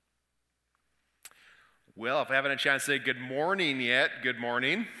Well, if I haven't had a chance to say good morning yet, good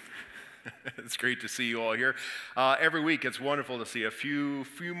morning. It's great to see you all here. Every week, it's wonderful to see a few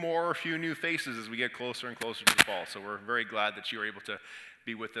new faces as we get closer and closer to the fall. So we're very glad that you are able to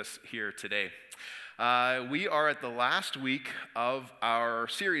be with us here today. We are at the last week of our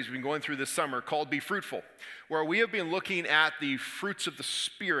series we've been going through this summer called Be Fruitful, where we have been looking at the fruits of the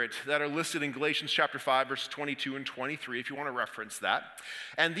Spirit that are listed in Galatians chapter 5, verses 22 and 23, if you want to reference that.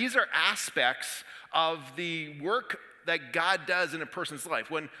 And these are aspects of the work that God does in a person's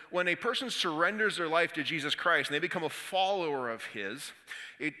life. When a person surrenders their life to Jesus Christ and they become a follower of His,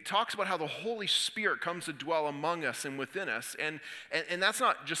 it talks about how the Holy Spirit comes to dwell among us and within us. And that's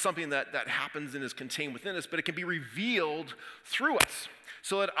not just something that happens and is contained within us, but it can be revealed through us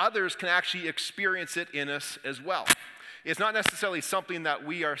so that others can actually experience it in us as well. It's not necessarily something that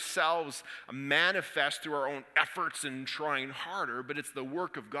we ourselves manifest through our own efforts and trying harder, but it's the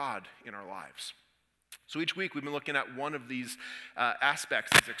work of God in our lives. So each week we've been looking at one of these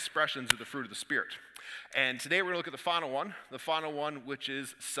aspects, these expressions of the fruit of the Spirit. And today we're going to look at the final one, which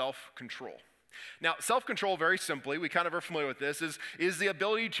is self-control. Now, self-control, very simply, we kind of are familiar with this, is the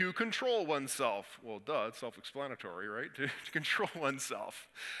ability to control oneself. Well, it's self-explanatory, right? To control oneself.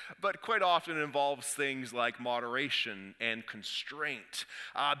 But quite often it involves things like moderation and constraint.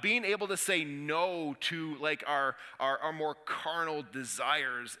 Being able to say no to like our more carnal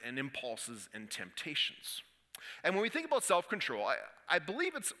desires and impulses and temptations. And when we think about self-control, I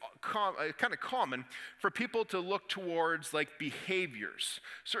believe it's kind of common for people to look towards like behaviors,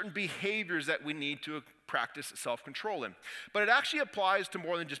 certain behaviors that we need to practice self-control in. But it actually applies to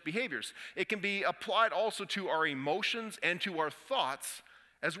more than just behaviors. It can be applied also to our emotions and to our thoughts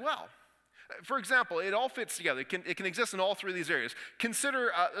as well. For example, it all fits together. It can exist in all three of these areas.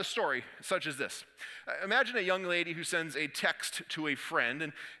 Consider a story such as this. Imagine a young lady who sends a text to a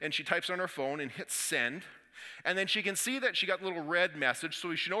friend, and she types on her phone and hits send. And then she can see that she got a little red message,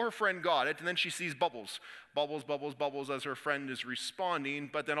 so she knows her friend got it, and then she sees bubbles. Bubbles, bubbles, bubbles as her friend is responding,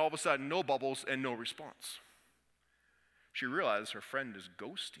 but then all of a sudden, no bubbles and no response. She realizes her friend is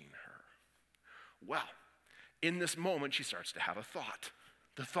ghosting her. Well, in this moment, she starts to have a thought.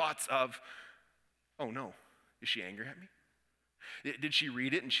 The thoughts of, oh no, is she angry at me? Did she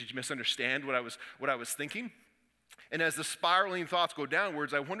read it and she misunderstand what I was thinking? And as the spiraling thoughts go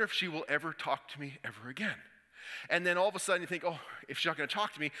downwards, I wonder if she will ever talk to me ever again. And then all of a sudden you think, oh, if she's not going to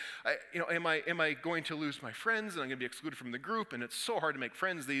talk to me, am I going to lose my friends and I'm going to be excluded from the group? And it's so hard to make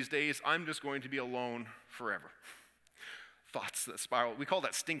friends these days. I'm just going to be alone forever. Thoughts that spiral. We call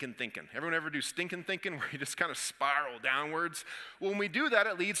that stinking thinking. Everyone ever do stinking thinking where you just kind of spiral downwards? When we do that,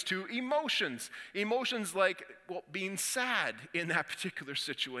 it leads to emotions. Emotions like, being sad in that particular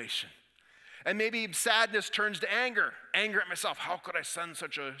situation. And maybe sadness turns to anger at myself. How could I send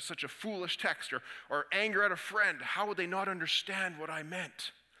such a foolish text? Or anger at a friend. How would they not understand what I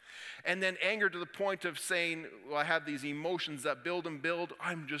meant? And then anger to the point of saying, well, I have these emotions that build and build.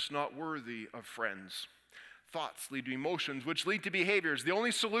 I'm just not worthy of friends. Thoughts lead to emotions, which lead to behaviors. The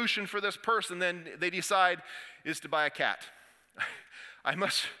only solution for this person, then they decide, is to buy a cat. I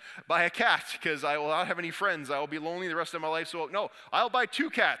must buy a cat because I will not have any friends. I will be lonely the rest of my life. So no, I'll buy 2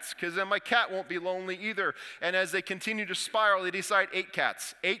 cats because then my cat won't be lonely either. And as they continue to spiral, they decide 8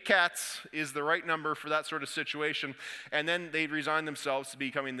 cats. 8 cats is the right number for that sort of situation. And then they resign themselves to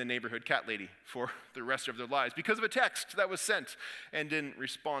becoming the neighborhood cat lady for the rest of their lives because of a text that was sent and didn't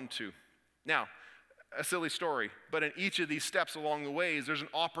respond to. Now, a silly story, but in each of these steps along the ways, there's an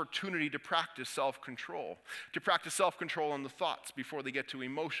opportunity to practice self-control on the thoughts before they get to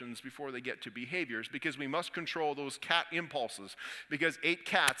emotions, before they get to behaviors, because we must control those cat impulses, because 8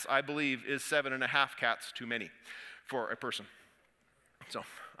 cats, I believe, is 7.5 cats too many for a person. So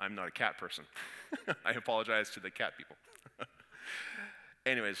I'm not a cat person. I apologize to the cat people.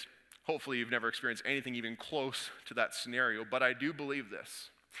 Anyways, hopefully you've never experienced anything even close to that scenario, but I do believe this,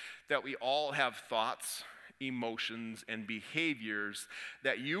 that we all have thoughts, emotions, and behaviors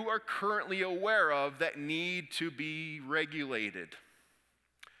that you are currently aware of that need to be regulated.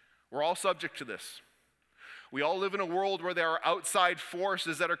 We're all subject to this. We all live in a world where there are outside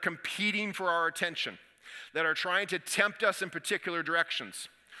forces that are competing for our attention, that are trying to tempt us in particular directions.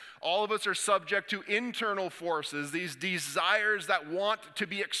 All of us are subject to internal forces, these desires that want to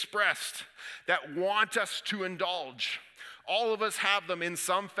be expressed, that want us to indulge. All of us have them in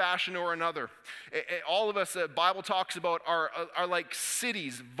some fashion or another. All of us, the Bible talks about, are like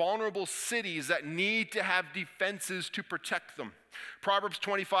cities, vulnerable cities that need to have defenses to protect them. Proverbs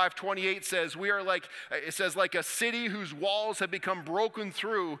 25:28 says, like a city whose walls have become broken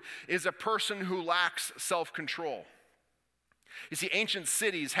through is a person who lacks self-control. You see, ancient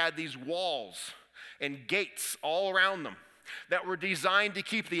cities had these walls and gates all around them that were designed to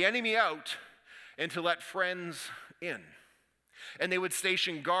keep the enemy out and to let friends in. And they would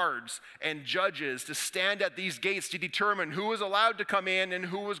station guards and judges to stand at these gates to determine who was allowed to come in and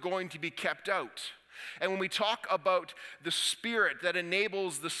who was going to be kept out. And when we talk about the Spirit that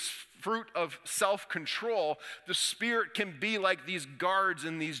enables the fruit of self-control, the Spirit can be like these guards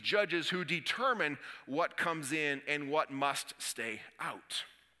and these judges who determine what comes in and what must stay out.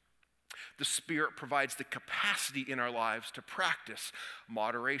 The Spirit provides the capacity in our lives to practice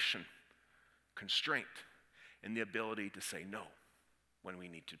moderation, constraint, and the ability to say no when we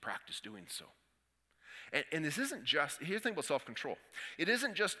need to practice doing so. And this isn't just, here's the thing about self-control. It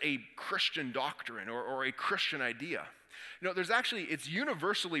isn't just a Christian doctrine or a Christian idea. You know, it's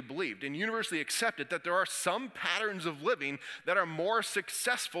universally believed and universally accepted that there are some patterns of living that are more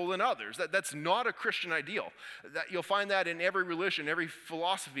successful than others. That's not a Christian ideal. You'll find that in every religion, every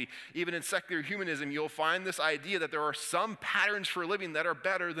philosophy, even in secular humanism, you'll find this idea that there are some patterns for living that are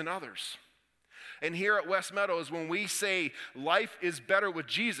better than others. And here at West Meadows, when we say life is better with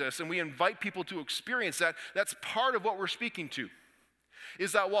Jesus and we invite people to experience that, that's part of what we're speaking to.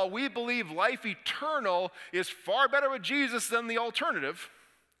 Is that while we believe life eternal is far better with Jesus than the alternative,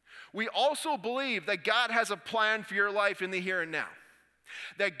 we also believe that God has a plan for your life in the here and now.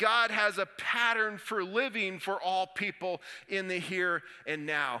 That God has a pattern for living for all people in the here and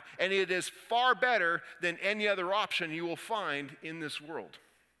now. And it is far better than any other option you will find in this world.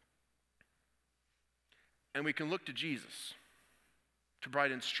 And we can look to Jesus to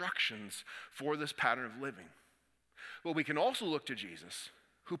provide instructions for this pattern of living. But we can also look to Jesus,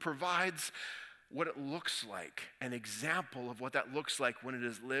 who provides what it looks like, an example of what that looks like when it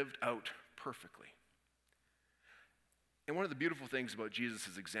is lived out perfectly. And one of the beautiful things about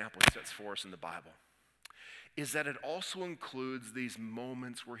Jesus' example he sets for us in the Bible is that it also includes these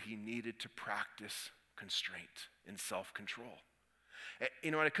moments where he needed to practice constraint and self-control.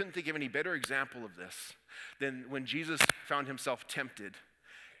 You know, and I couldn't think of any better example of this than when Jesus found himself tempted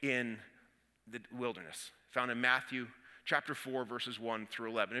in the wilderness, found in Matthew chapter 4, verses 1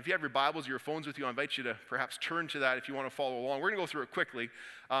 through 11. If you have your Bibles or your phones with you, I invite you to perhaps turn to that if you want to follow along. We're going to go through it quickly,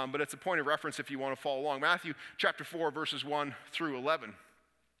 but it's a point of reference if you want to follow along. Matthew chapter 4, verses 1 through 11.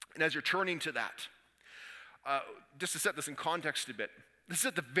 And as you're turning to that, just to set this in context a bit, this is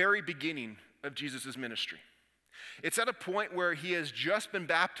at the very beginning of Jesus' ministry. It's at a point where he has just been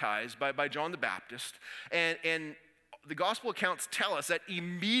baptized by John the Baptist, and the gospel accounts tell us that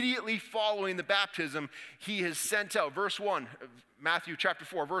immediately following the baptism, he is sent out. Verse 1, Matthew chapter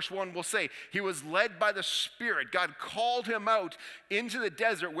 4, verse 1 will say, he was led by the Spirit. God called him out into the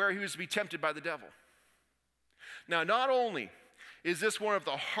desert where he was to be tempted by the devil. Now, not only is this one of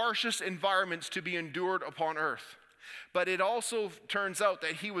the harshest environments to be endured upon earth, but it also turns out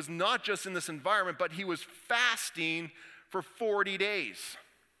that he was not just in this environment, but he was fasting for 40 days.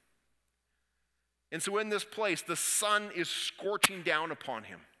 And so in this place, the sun is scorching down upon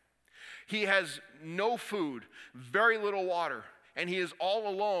him. He has no food, very little water, and he is all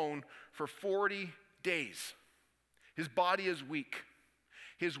alone for 40 days. His body is weak.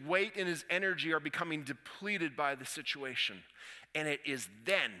 His weight and his energy are becoming depleted by the situation. And it is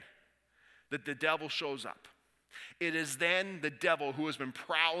then that the devil shows up. It is then the devil, who has been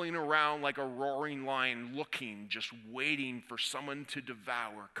prowling around like a roaring lion, looking, just waiting for someone to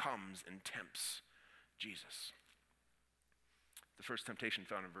devour, comes and tempts Jesus. The first temptation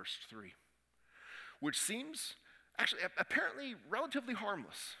found in verse 3, which seems actually apparently relatively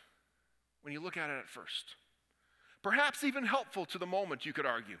harmless when you look at it at first. Perhaps even helpful to the moment, you could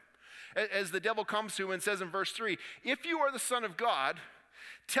argue. As the devil comes to him and says in verse 3, if you are the Son of God,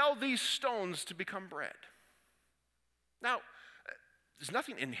 tell these stones to become bread. Now, there's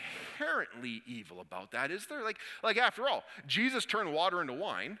nothing inherently evil about that, is there? Like after all, Jesus turned water into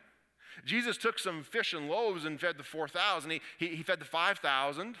wine. Jesus took some fish and loaves and fed the 4,000. He fed the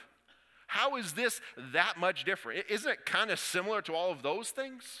 5,000. How is this that much different? Isn't it kind of similar to all of those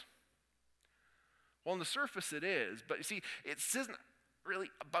things? Well, on the surface it is, but you see, it isn't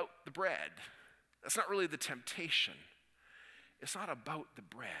really about the bread. That's not really the temptation. It's not about the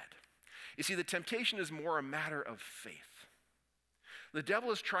bread. You see, the temptation is more a matter of faith. The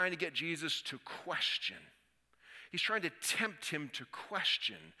devil is trying to get Jesus to question. He's trying to tempt him to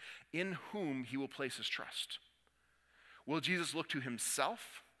question in whom he will place his trust. Will Jesus look to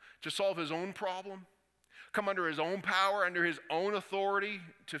himself to solve his own problem? Come under his own power, under his own authority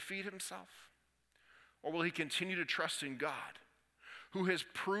to feed himself? Or will he continue to trust in God, who has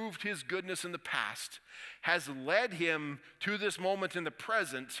proved his goodness in the past, has led him to this moment in the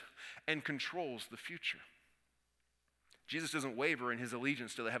present, and controls the future? Jesus doesn't waver in his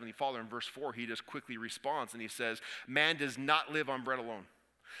allegiance to the Heavenly Father. In verse 4, he just quickly responds and he says, man does not live on bread alone,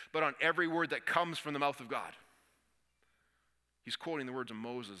 but on every word that comes from the mouth of God. He's quoting the words of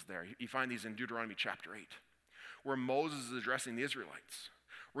Moses there. You find these in Deuteronomy chapter 8, where Moses is addressing the Israelites,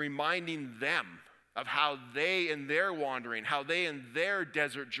 reminding them of how they in their wandering, how they in their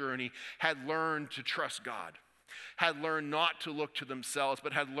desert journey had learned to trust God, had learned not to look to themselves,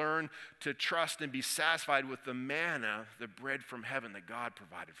 but had learned to trust and be satisfied with the manna, the bread from heaven that God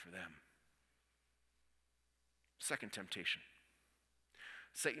provided for them. Second temptation.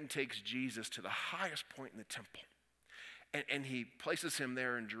 Satan takes Jesus to the highest point in the temple, and he places him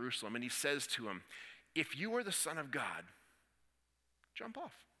there in Jerusalem, and he says to him, if you are the Son of God, jump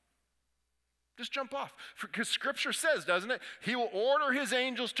off. Just jump off. Because Scripture says, doesn't it? He will order his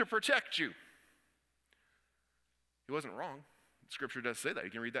angels to protect you. He wasn't wrong. Scripture does say that. You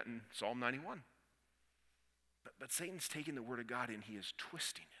can read that in Psalm 91. But Satan's taking the Word of God and he is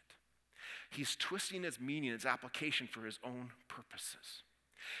twisting it. He's twisting its meaning, its application for his own purposes.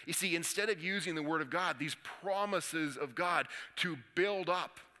 You see, instead of using the Word of God, these promises of God to build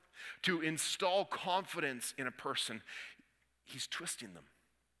up, to install confidence in a person, he's twisting them.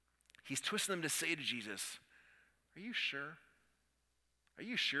 He's twisting them to say to Jesus, are you sure? Are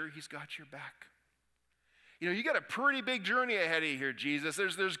you sure he's got your back? You know, you got a pretty big journey ahead of you here, Jesus.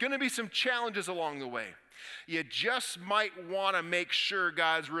 There's going to be some challenges along the way. You just might want to make sure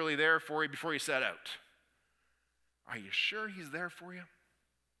God's really there for you before you set out. Are you sure he's there for you?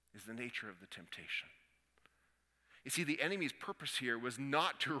 Is the nature of the temptation. You see, the enemy's purpose here was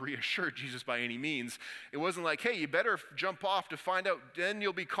not to reassure Jesus by any means. It wasn't like, hey, you better jump off to find out, then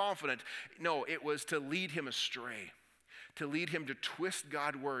you'll be confident. No, it was to lead him astray, to lead him to twist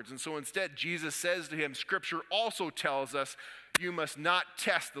God's words. And so instead, Jesus says to him, Scripture also tells us, you must not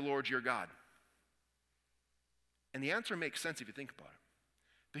test the Lord your God. And the answer makes sense if you think about it.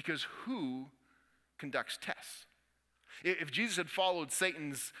 Because who conducts tests? If Jesus had followed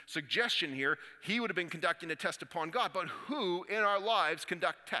Satan's suggestion here, he would have been conducting a test upon God. But who in our lives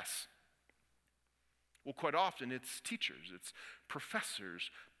conduct tests? Well, quite often it's teachers, it's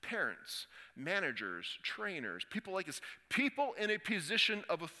professors, parents, managers, trainers, people like this. People in a position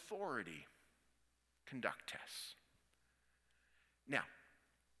of authority conduct tests. Now,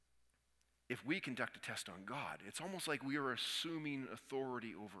 if we conduct a test on God, it's almost like we are assuming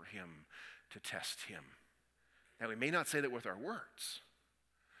authority over him to test him. Now, we may not say that with our words,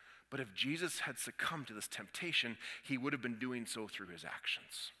 but if Jesus had succumbed to this temptation, he would have been doing so through his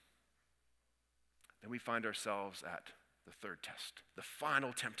actions. Then we find ourselves at the third test, the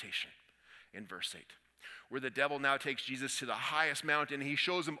final temptation in verse 8, where the devil now takes Jesus to the highest mountain and he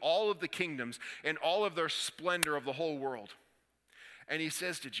shows him all of the kingdoms and all of their splendor of the whole world. And he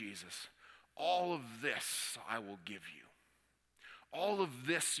says to Jesus, all of this I will give you. All of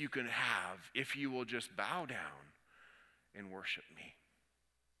this you can have if you will just bow down and worship me.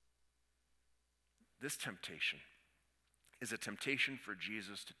 This temptation is a temptation for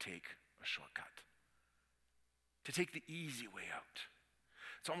Jesus to take a shortcut, to take the easy way out.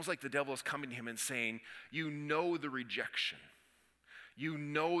 It's almost like the devil is coming to him and saying, you know the rejection, you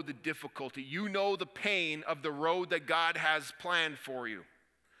know the difficulty, you know the pain of the road that God has planned for you.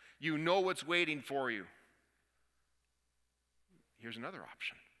 You know what's waiting for you. Here's another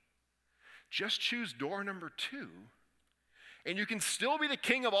option. Just choose door number 2, and you can still be the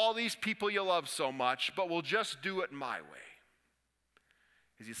king of all these people you love so much, but we'll just do it my way,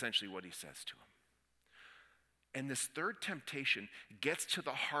 is essentially what he says to him. And this third temptation gets to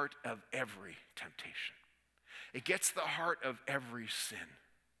the heart of every temptation. It gets to the heart of every sin.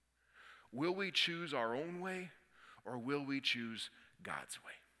 Will we choose our own way, or will we choose God's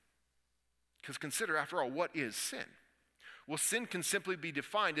way? Because consider, after all, what is sin? Well, sin can simply be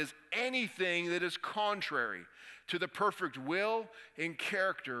defined as anything that is contrary to the perfect will and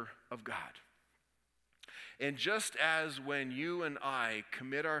character of God. And just as when you and I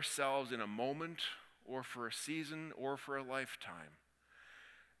commit ourselves in a moment or for a season or for a lifetime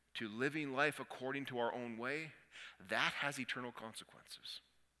to living life according to our own way, that has eternal consequences.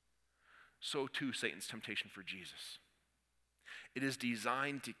 So too, Satan's temptation for Jesus. It is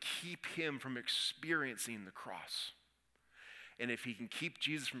designed to keep him from experiencing the cross. And if he can keep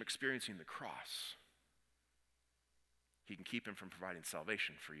Jesus from experiencing the cross, he can keep him from providing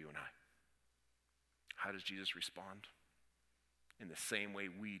salvation for you and I. How does Jesus respond? In the same way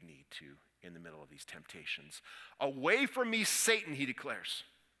we need to in the middle of these temptations. Away from me, Satan, he declares.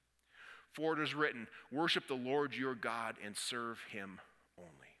 For it is written, worship the Lord your God and serve him only.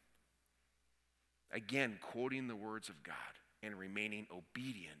 Again, quoting the words of God and remaining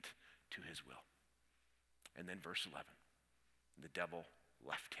obedient to his will. And then verse 11. The devil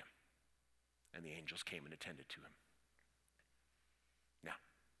left him, and the angels came and attended to him. Now,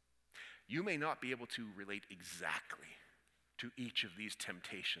 you may not be able to relate exactly to each of these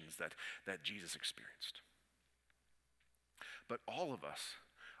temptations that Jesus experienced. But all of us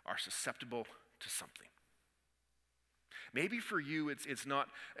are susceptible to something. Maybe for you, it's not,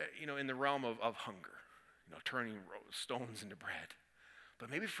 in the realm of hunger, turning stones into bread. But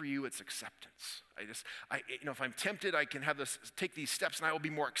maybe for you, it's acceptance. If I'm tempted, I can take these steps and I will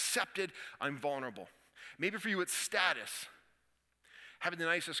be more accepted. I'm vulnerable. Maybe for you, it's status. Having the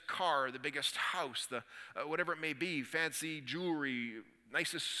nicest car, the biggest house, whatever it may be, fancy jewelry,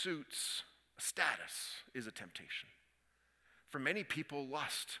 nicest suits. Status is a temptation. For many people,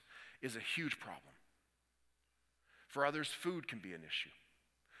 lust is a huge problem. For others, food can be an issue.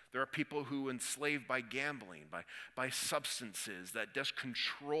 There are people who are enslaved by gambling, by substances that just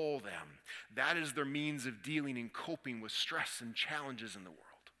control them. That is their means of dealing and coping with stress and challenges in the world.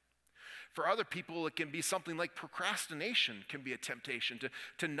 For other people, it can be something like procrastination can be a temptation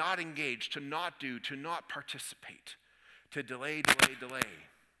to not engage, to not do, to not participate, to delay.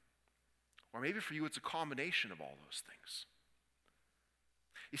 Or maybe for you, it's a combination of all those things.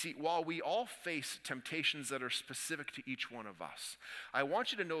 You see, while we all face temptations that are specific to each one of us, I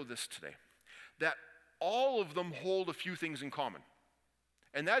want you to know this today, that all of them hold a few things in common.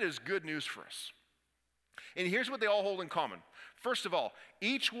 And that is good news for us. And here's what they all hold in common. First of all,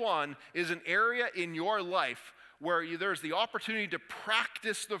 each one is an area in your life where there's the opportunity to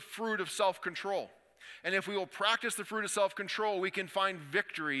practice the fruit of self-control. And if we will practice the fruit of self-control, we can find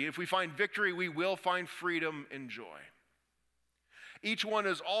victory. If we find victory, we will find freedom and joy. Each one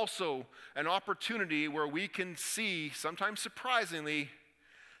is also an opportunity where we can see, sometimes surprisingly,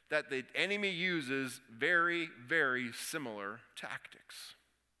 that the enemy uses very, very similar tactics.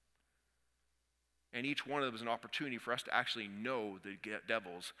 And each one of them is an opportunity for us to actually know the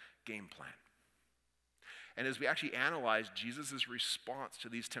devil's game plan. And as we actually analyze Jesus' response to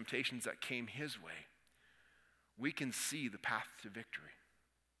these temptations that came his way, we can see the path to victory.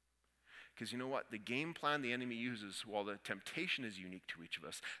 Because you know what? The game plan the enemy uses, while the temptation is unique to each of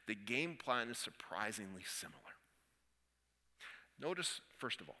us, the game plan is surprisingly similar. Notice,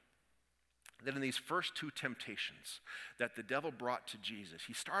 first of all, that in these first two temptations that the devil brought to Jesus,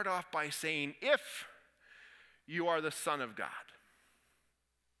 he started off by saying, if you are the Son of God.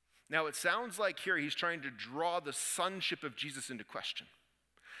 Now it sounds like here he's trying to draw the sonship of Jesus into question.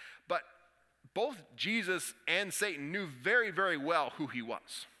 But both Jesus and Satan knew very, very well who he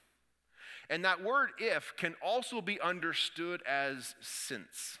was. And that word if can also be understood as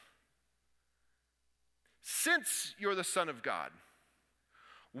since. Since you're the Son of God,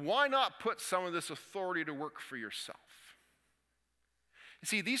 why not put some of this authority to work for yourself? You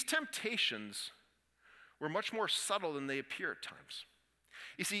see, these temptations were much more subtle than they appear at times.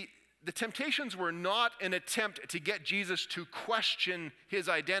 You see, the temptations were not an attempt to get Jesus to question his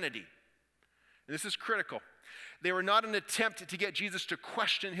identity. And this is critical. They were not an attempt to get Jesus to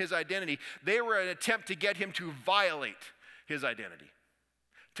question his identity. They were an attempt to get him to violate his identity,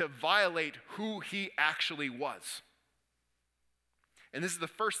 to violate who he actually was. And this is the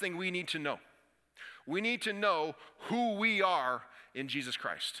first thing we need to know. We need to know who we are in Jesus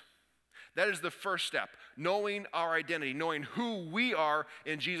Christ. That is the first step, knowing our identity, knowing who we are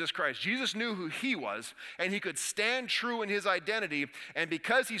in Jesus Christ. Jesus knew who he was, and he could stand true in his identity. And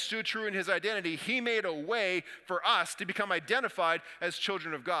because he stood true in his identity, he made a way for us to become identified as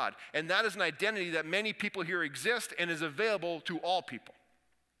children of God. And that is an identity that many people here exist and is available to all people.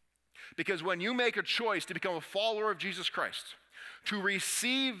 Because when you make a choice to become a follower of Jesus Christ, to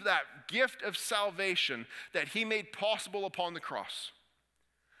receive that gift of salvation that he made possible upon the cross,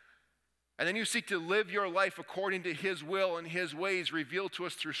 and then you seek to live your life according to his will and his ways revealed to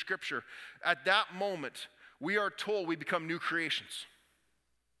us through Scripture, at that moment, we are told we become new creations.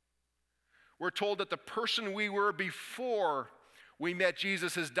 We're told that the person we were before we met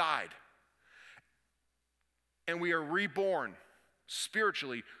Jesus has died. And we are reborn,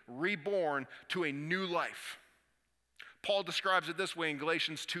 spiritually reborn to a new life. Paul describes it this way in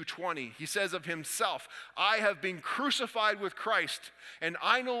Galatians 2:20. He says of himself, I have been crucified with Christ, and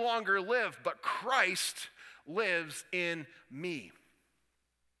I no longer live, but Christ lives in me.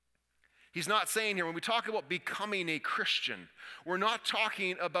 He's not saying here, when we talk about becoming a Christian, we're not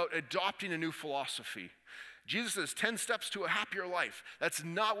talking about adopting a new philosophy. Jesus says 10 steps to a happier life. That's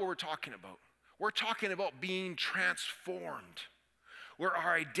not what we're talking about. We're talking about being transformed, where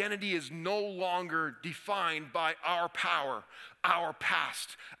our identity is no longer defined by our power, our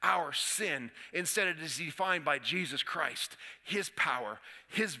past, our sin. Instead, it is defined by Jesus Christ, his power,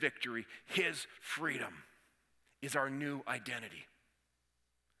 his victory, his freedom. is our new identity.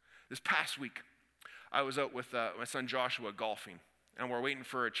 This past week, I was out with my son Joshua golfing, and we're waiting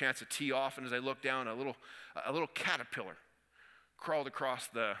for a chance to tee off, and as I looked down, a little caterpillar crawled across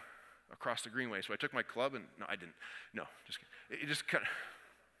the greenway. So I took my club and, no, I didn't. No, just kidding. It just kind of,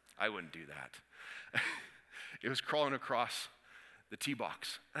 I wouldn't do that. It was crawling across the tee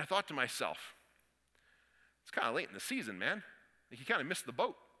box. And I thought to myself, it's kind of late in the season, man. Like, you kind of missed the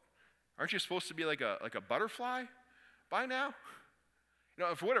boat. Aren't you supposed to be like a butterfly by now?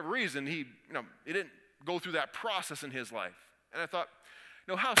 For whatever reason, he didn't go through that process in his life. And I thought,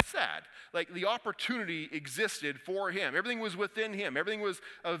 how sad. Like, the opportunity existed for him. Everything was within him. Everything was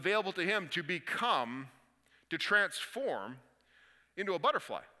available to him to transform into a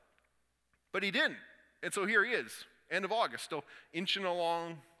butterfly. But he didn't. And so here he is, end of August, still inching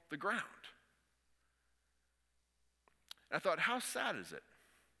along the ground. And I thought, how sad is it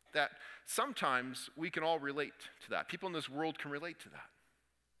that sometimes we can all relate to that? People in this world can relate to that.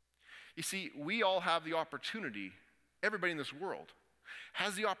 You see, we all have the opportunity, everybody in this world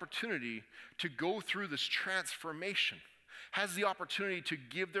has the opportunity to go through this transformation, has the opportunity to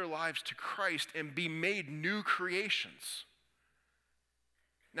give their lives to Christ and be made new creations.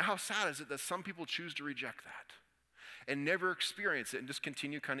 Now, how sad is it that some people choose to reject that and never experience it and just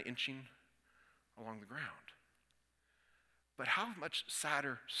continue kind of inching along the ground? But how much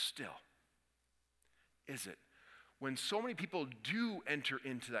sadder still is it when so many people do enter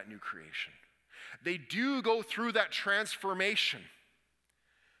into that new creation? They do go through that transformation,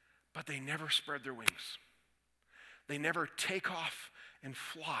 but they never spread their wings. They never take off and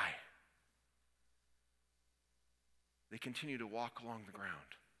fly. They continue to walk along the ground.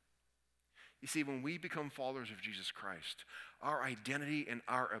 You see, when we become followers of Jesus Christ, our identity and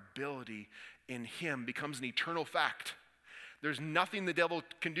our ability in him becomes an eternal fact. There's nothing the devil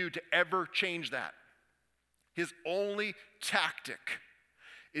can do to ever change that. His only tactic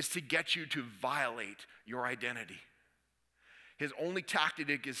is to get you to violate your identity. His only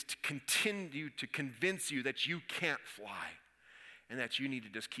tactic is to continue to convince you that you can't fly and that you need to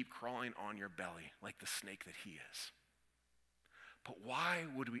just keep crawling on your belly like the snake that he is. But why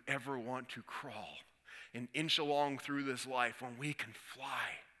would we ever want to crawl and inch along through this life when we can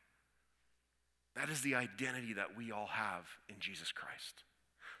fly? That is the identity that we all have in Jesus Christ.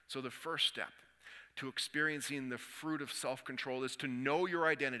 So the first step to experiencing the fruit of self-control is to know your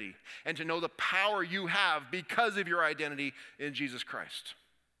identity and to know the power you have because of your identity in Jesus Christ.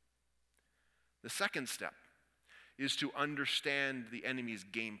 The second step is to understand the enemy's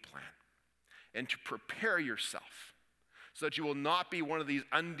game plan and to prepare yourself so that you will not be one of these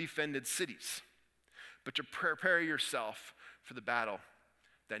undefended cities, but to prepare yourself for the battle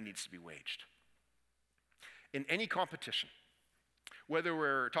that needs to be waged. In any competition, whether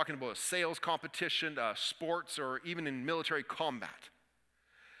we're talking about a sales competition, sports, or even in military combat,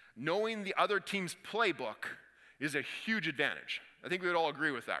 knowing the other team's playbook is a huge advantage. I think we would all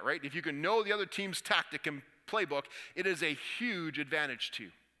agree with that, right? If you can know the other team's tactic and playbook, it is a huge advantage to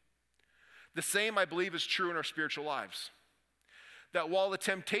you. The same, I believe, is true in our spiritual lives. That while the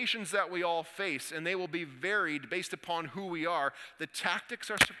temptations that we all face, and they will be varied based upon who we are, the tactics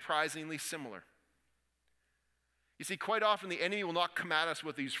are surprisingly similar. You see, quite often the enemy will not come at us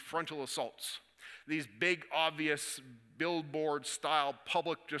with these frontal assaults, these big, obvious, billboard-style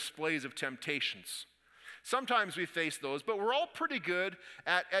public displays of temptations. Sometimes we face those, but we're all pretty good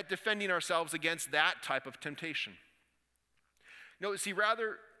at defending ourselves against that type of temptation. No, see,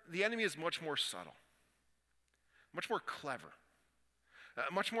 rather, the enemy is much more subtle, much more clever,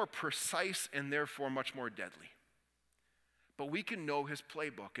 much more precise, and therefore much more deadly. But we can know his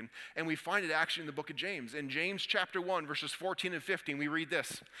playbook, and we find it actually in the book of James. In James chapter 1, verses 14 and 15, we read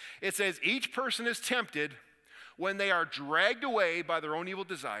this. It says, each person is tempted when they are dragged away by their own evil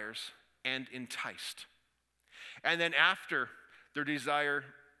desires and enticed. And then after their desire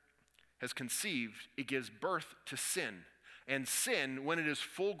has conceived, it gives birth to sin. And sin, when it is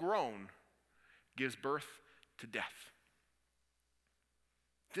full grown, gives birth to death.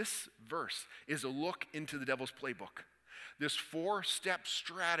 This verse is a look into the devil's playbook. This 4-step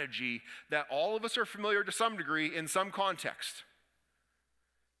strategy that all of us are familiar to some degree in some context.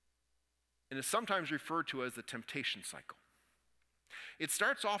 And is sometimes referred to as the temptation cycle. It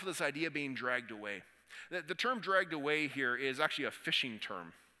starts off with this idea of being dragged away. The term dragged away here is actually a fishing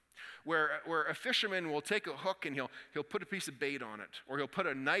term, where a fisherman will take a hook and he'll put a piece of bait on it, or he'll put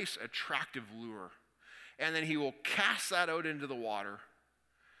a nice, attractive lure, and then he will cast that out into the water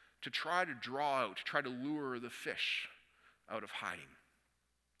to try to draw out, to try to lure the fish out of hiding.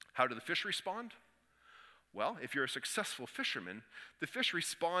 How do the fish respond? Well, if you're a successful fisherman, the fish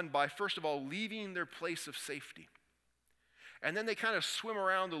respond by, first of all, leaving their place of safety. And then they kind of swim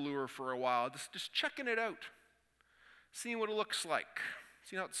around the lure for a while, just checking it out, seeing what it looks like,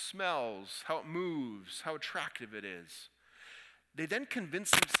 seeing how it smells, how it moves, how attractive it is. They then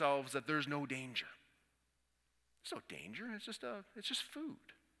convince themselves that there's no danger. There's no danger, it's just food.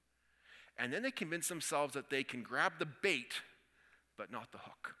 And then they convince themselves that they can grab the bait, but not the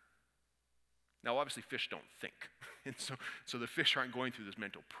hook. Now, obviously, fish don't think. And so the fish aren't going through this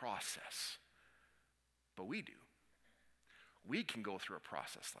mental process. But we do. We can go through a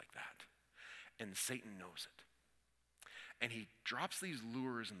process like that. And Satan knows it. And he drops these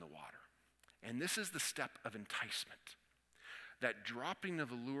lures in the water. And this is the step of enticement. That dropping of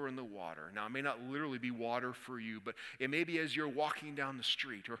a lure in the water. Now, it may not literally be water for you, but it may be as you're walking down the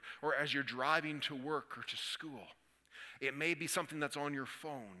street or as you're driving to work or to school. It may be something that's on your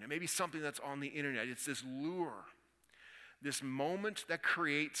phone. It may be something that's on the internet. It's this lure, this moment that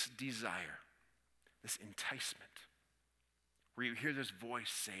creates desire, this enticement, where you hear this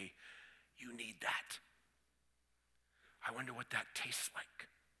voice say, you need that. I wonder what that tastes like.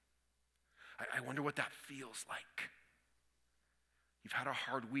 I wonder what that feels like. You've had a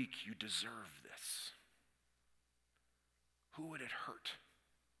hard week. You deserve this. Who would it hurt?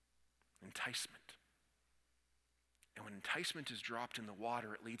 Enticement. And when enticement is dropped in the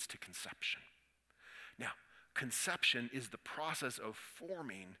water, it leads to conception. Now, conception is the process of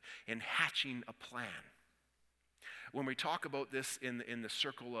forming and hatching a plan. When we talk about this in the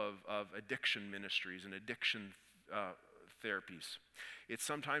circle of addiction ministries and addiction therapies, it's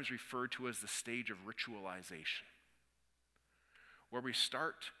sometimes referred to as the stage of ritualization, where we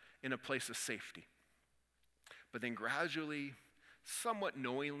start in a place of safety, but then gradually, somewhat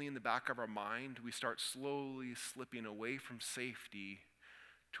knowingly in the back of our mind, we start slowly slipping away from safety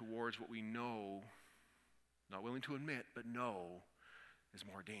towards what we know, not willing to admit, but know is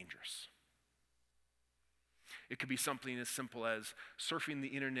more dangerous. It could be something as simple as surfing the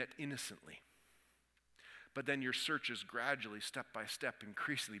internet innocently, but then your searches gradually, step by step,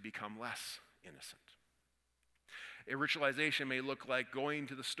 increasingly become less innocent. A ritualization may look like going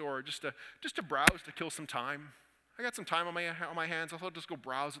to the store just to browse, to kill some time. I got some time on my hands. I'll just go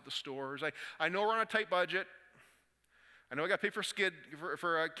browse at the stores. I know we're on a tight budget. I know I got to pay for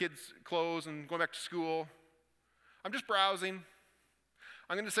kids' clothes and going back to school. I'm just browsing.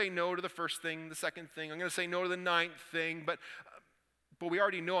 I'm going to say no to the first thing, the second thing. I'm going to say no to the 9th thing, but we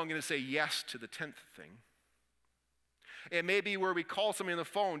already know I'm going to say yes to the 10th thing. It may be where we call somebody on the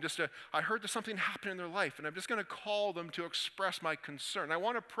phone I heard there's something happening in their life, and I'm just going to call them to express my concern. I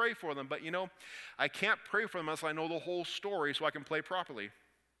want to pray for them, but I can't pray for them unless I know the whole story so I can pray properly.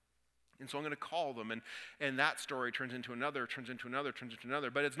 And so I'm going to call them, and that story turns into another,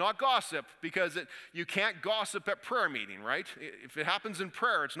 but it's not gossip because you can't gossip at prayer meeting, right? If it happens in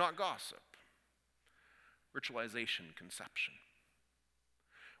prayer, it's not gossip. Ritualization, conception,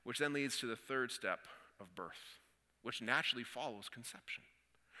 which then leads to the third step of birth, which naturally follows conception.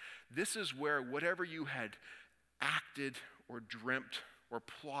 This is where whatever you had acted or dreamt or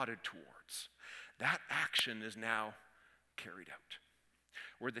plotted towards, that action is now carried out.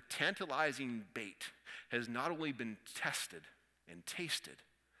 Where the tantalizing bait has not only been tested and tasted,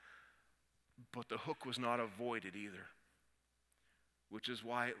 but the hook was not avoided either, which is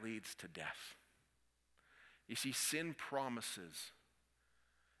why it leads to death. You see, sin promises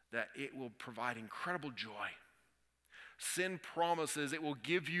that it will provide incredible joy. Sin promises it will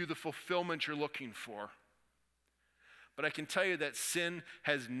give you the fulfillment you're looking for. But I can tell you that sin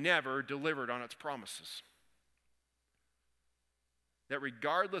has never delivered on its promises. That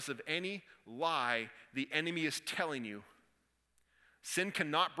regardless of any lie the enemy is telling you, sin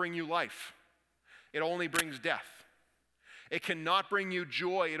cannot bring you life. It only brings death. It cannot bring you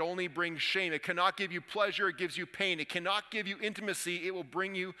joy. It only brings shame. It cannot give you pleasure. It gives you pain. It cannot give you intimacy. It will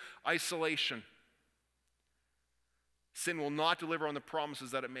bring you isolation. Sin will not deliver on the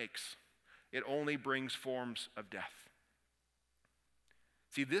promises that it makes. It only brings forms of death.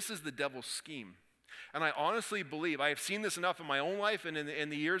 See, this is the devil's scheme. And I honestly believe, I have seen this enough in my own life and in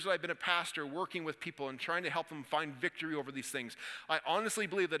the years that I've been a pastor working with people and trying to help them find victory over these things. I honestly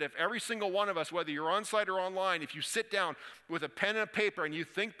believe that if every single one of us, whether you're on site or online, if you sit down with a pen and a paper and you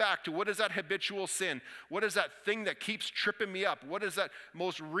think back to what is that habitual sin? What is that thing that keeps tripping me up? What is that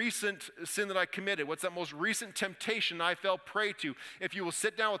most recent sin that I committed? What's that most recent temptation I fell prey to? If you will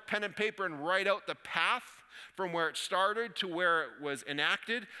sit down with pen and paper and write out the path from where it started to where it was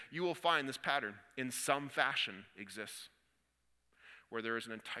enacted, you will find this pattern in some fashion exists, where there is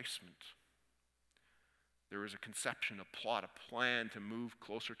an enticement, there is a conception, a plot, a plan to move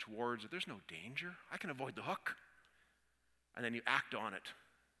closer towards it. There's no danger. I can avoid the hook. And then you act on it,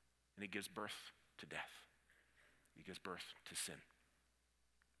 and it gives birth to death. It gives birth to sin.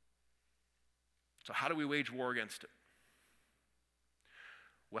 So how do we wage war against it?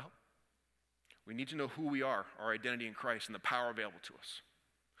 Well, we need to know who we are, our identity in Christ, and the power available to us.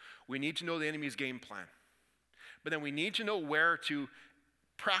 We need to know the enemy's game plan. But then we need to know where to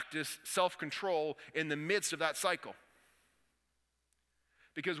practice self-control in the midst of that cycle.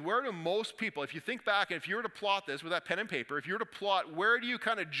 Because where do most people, if you think back, and if you were to plot this with that pen and paper, if you were to plot, where do you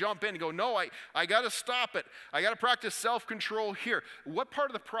kind of jump in and go, no, I got to stop it. I got to practice self-control here. What part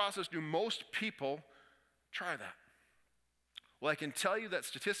of the process do most people try that? Well, I can tell you that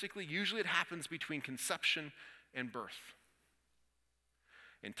statistically, usually it happens between conception and birth.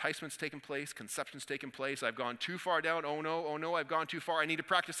 Enticement's taken place, conception's taken place. I've gone too far down. Oh no, I've gone too far. I need to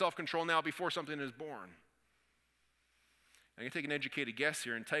practice self-control now before something is born. I'm going to take an educated guess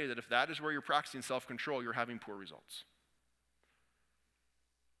here and tell you that if that is where you're practicing self-control, you're having poor results.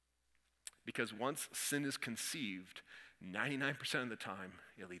 Because once sin is conceived, 99% of the time,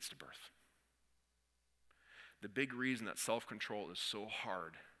 it leads to birth. The big reason that self-control is so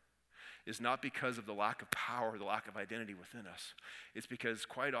hard is not because of the lack of power, the lack of identity within us. It's because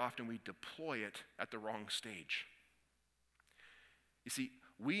quite often we deploy it at the wrong stage. You see,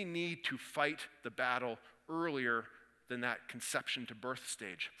 we need to fight the battle earlier than that conception to birth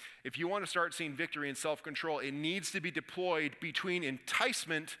stage. If you want to start seeing victory in self-control, it needs to be deployed between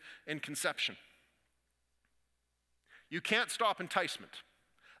enticement and conception. You can't stop enticement.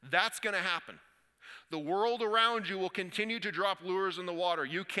 That's going to happen. The world around you will continue to drop lures in the water.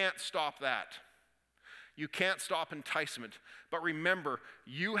 You can't stop that. You can't stop enticement. But remember,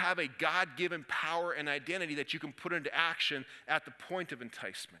 you have a God-given power and identity that you can put into action at the point of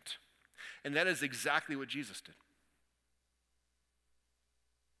enticement. And that is exactly what Jesus did.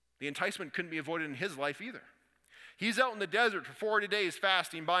 The enticement couldn't be avoided in his life either. He's out in the desert for 40 days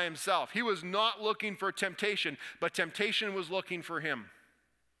fasting by himself. He was not looking for temptation, but temptation was looking for him.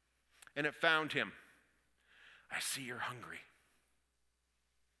 And it found him. I see you're hungry.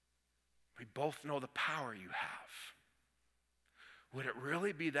 We both know the power you have. Would it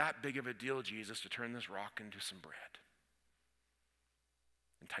really be that big of a deal, Jesus, to turn this rock into some bread?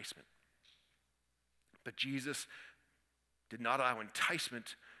 Enticement. But Jesus did not allow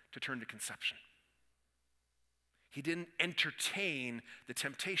enticement to turn to conception. He didn't entertain the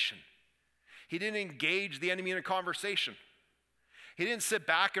temptation. He didn't engage the enemy in a conversation. He didn't sit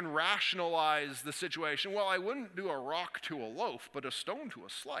back and rationalize the situation. Well, I wouldn't do a rock to a loaf, but a stone to a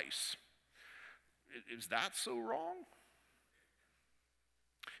slice. Is that so wrong?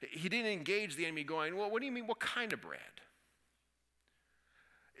 He didn't engage the enemy going, well, what do you mean, what kind of bread?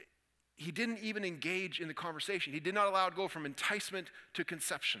 He didn't even engage in the conversation. He did not allow it to go from enticement to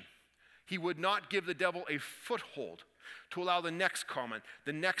conception. He would not give the devil a foothold to allow the next comment,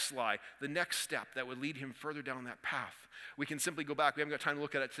 the next lie, the next step that would lead him further down that path. We can simply go back. We haven't got time to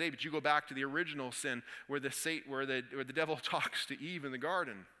look at it today, but you go back to the original sin where the devil talks to Eve in the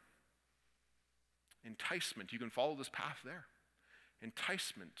garden. Enticement. You can follow this path there.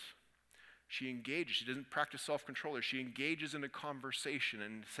 Enticement. She engages. She doesn't practice self-control. She engages in a conversation,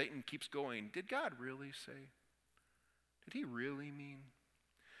 and Satan keeps going, did God really say? Did he really mean?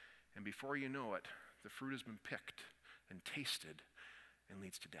 And before you know it, the fruit has been picked and tasted and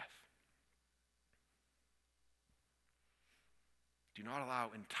leads to death. Do not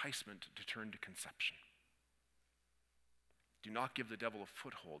allow enticement to turn to conception. Do not give the devil a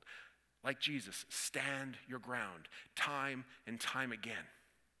foothold. Like Jesus, stand your ground time and time again.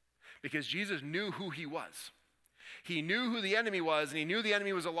 Because Jesus knew who he was. He knew who the enemy was, and he knew the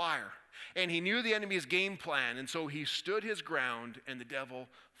enemy was a liar. And he knew the enemy's game plan, and so he stood his ground, and the devil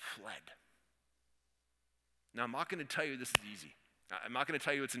fled. Now, I'm not going to tell you this is easy. I'm not going to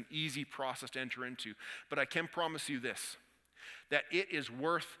tell you it's an easy process to enter into, but I can promise you this, that it is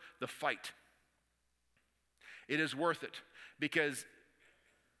worth the fight. It is worth it, because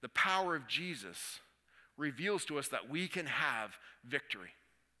the power of Jesus reveals to us that we can have victory.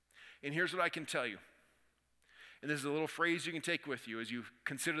 And here's what I can tell you. And this is a little phrase you can take with you as you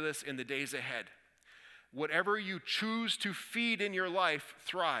consider this in the days ahead. Whatever you choose to feed in your life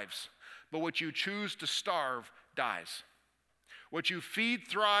thrives, but what you choose to starve dies. What you feed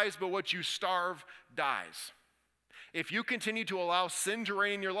thrives, but what you starve dies. If you continue to allow sin to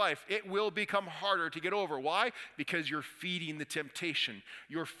reign in your life, it will become harder to get over. Why? Because you're feeding the temptation.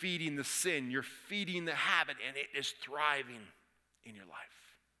 You're feeding the sin. You're feeding the habit, and it is thriving in your life.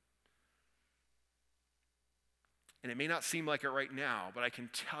 And it may not seem like it right now, but I can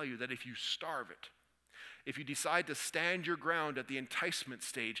tell you that if you starve it, if you decide to stand your ground at the enticement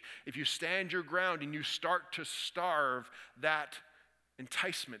stage, if you stand your ground and you start to starve that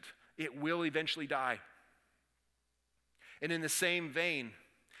enticement, it will eventually die. And in the same vein,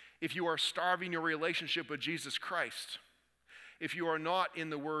 if you are starving your relationship with Jesus Christ, if you are not in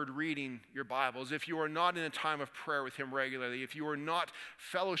the Word reading your Bibles, if you are not in a time of prayer with Him regularly, if you are not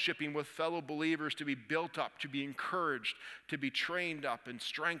fellowshipping with fellow believers to be built up, to be encouraged, to be trained up and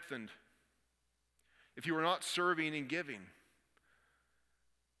strengthened, if you are not serving and giving,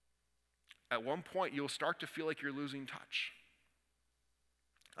 at one point you'll start to feel like you're losing touch.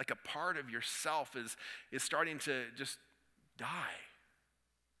 Like a part of yourself is starting to just die.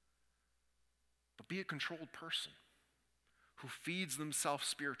 But be a controlled person who feeds themselves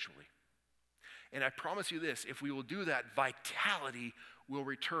spiritually. And I promise you this, if we will do that, vitality will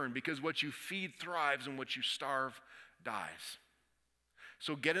return, because what you feed thrives and what you starve dies.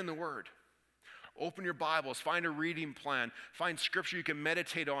 So get in the Word. Open your Bibles, find a reading plan, find scripture you can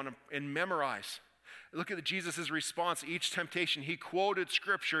meditate on and memorize. Look at Jesus' response to each temptation. He quoted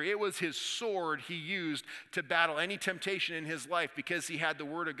scripture. It was his sword he used to battle any temptation in his life, because he had the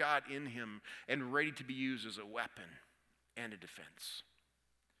Word of God in him and ready to be used as a weapon and a defense.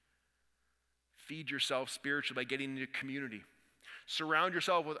 Feed yourself spiritually by getting into community. Surround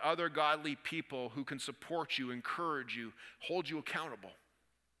yourself with other godly people who can support you, encourage you, hold you accountable.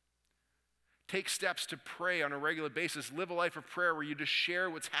 Take steps to pray on a regular basis. Live a life of prayer where you just share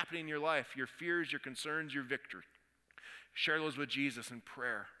what's happening in your life, your fears, your concerns, your victory. Share those with Jesus in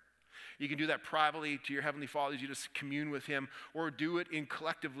prayer. You can do that privately to your Heavenly Father as you just commune with Him, or do it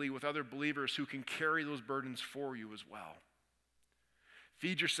collectively with other believers who can carry those burdens for you as well.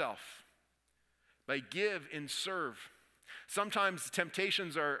 Feed yourself by give and serve. Sometimes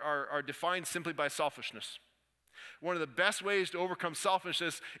temptations are defined simply by selfishness. One of the best ways to overcome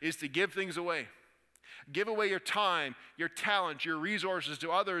selfishness is to give things away. Give away your time, your talent, your resources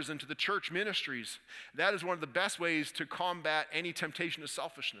to others and to the church ministries. That is one of the best ways to combat any temptation of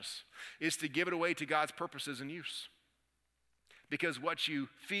selfishness, is to give it away to God's purposes and use. Because what you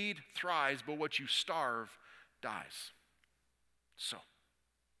feed thrives, but what you starve dies. So,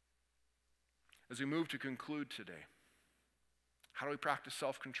 as we move to conclude today, how do we practice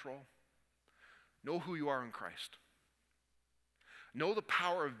self-control? Know who you are in Christ. Know the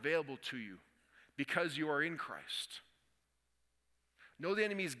power available to you because you are in Christ. Know the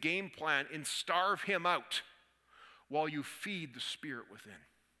enemy's game plan and starve him out while you feed the Spirit within.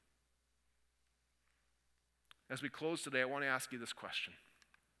 As we close today, I want to ask you this question.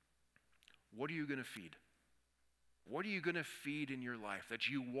 What are you going to feed? What are you going to feed in your life that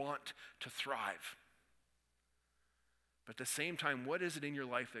you want to thrive? But at the same time, what is it in your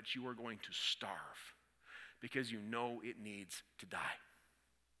life that you are going to starve because you know it needs to die?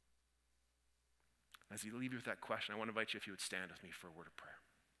 As you leave you with that question, I want to invite you, if you would stand with me for a word of prayer.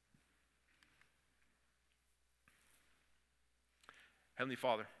 Heavenly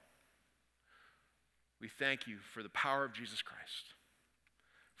Father, we thank you for the power of Jesus Christ,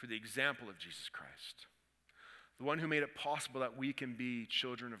 for the example of Jesus Christ, the one who made it possible that we can be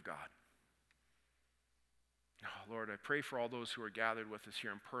children of God. Oh, Lord, I pray for all those who are gathered with us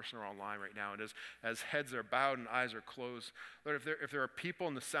here in person or online right now. And as heads are bowed and eyes are closed, Lord, if there are people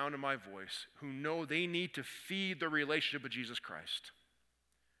in the sound of my voice who know they need to feed their relationship with Jesus Christ,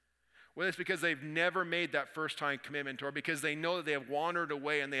 whether it's because they've never made that first-time commitment or because they know that they have wandered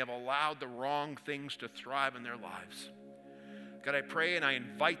away and they have allowed the wrong things to thrive in their lives, God, I pray and I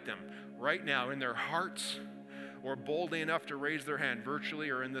invite them right now in their hearts, or boldly enough to raise their hand virtually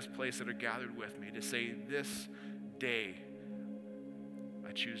or in this place that are gathered with me, to say, this day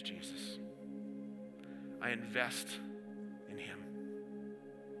I choose Jesus. I invest in Him.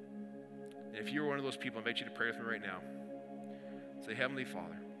 And if you're one of those people, I invite you to pray with me right now. Say, Heavenly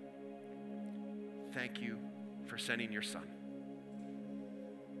Father, thank you for sending your Son.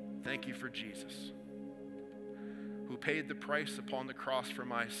 Thank you for Jesus, who paid the price upon the cross for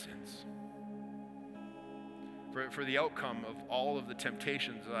my sins. For the outcome of all of the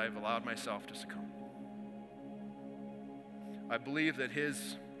temptations that I've allowed myself to succumb. I believe that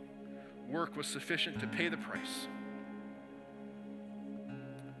His work was sufficient to pay the price.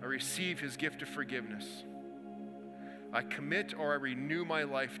 I receive His gift of forgiveness. I commit or I renew my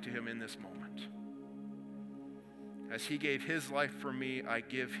life to Him in this moment. As He gave His life for me, I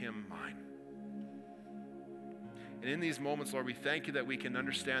give Him mine. And in these moments, Lord, we thank you that we can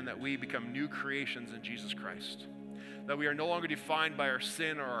understand that we become new creations in Jesus Christ. That we are no longer defined by our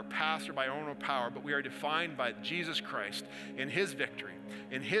sin or our past or by our own power, but we are defined by Jesus Christ in His victory,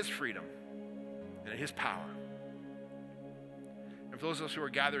 in His freedom, and in His power. And for those of us who are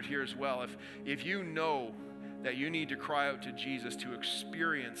gathered here as well, if you know that you need to cry out to Jesus to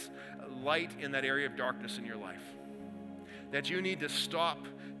experience light in that area of darkness in your life, that you need to stop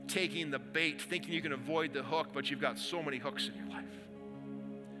taking the bait, thinking you can avoid the hook, but you've got so many hooks in your life.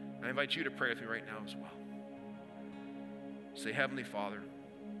 I invite you to pray with me right now as well. Say, Heavenly Father,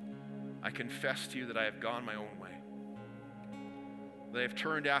 I confess to you that I have gone my own way, that I have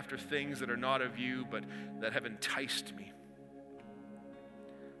turned after things that are not of you, but that have enticed me.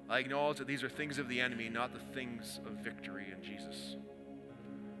 I acknowledge that these are things of the enemy, not the things of victory in Jesus.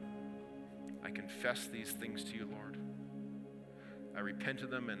 I confess these things to you, Lord. I repent of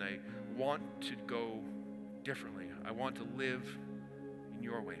them, and I want to go differently. I want to live in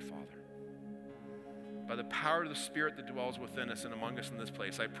your way, Father. By the power of the Spirit that dwells within us and among us in this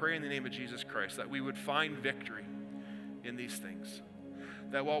place, I pray in the name of Jesus Christ that we would find victory in these things.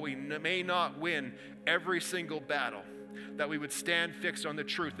 That while we may not win every single battle, that we would stand fixed on the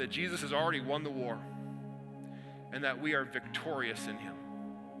truth that Jesus has already won the war and that we are victorious in him.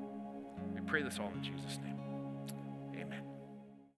 We pray this all in Jesus' name.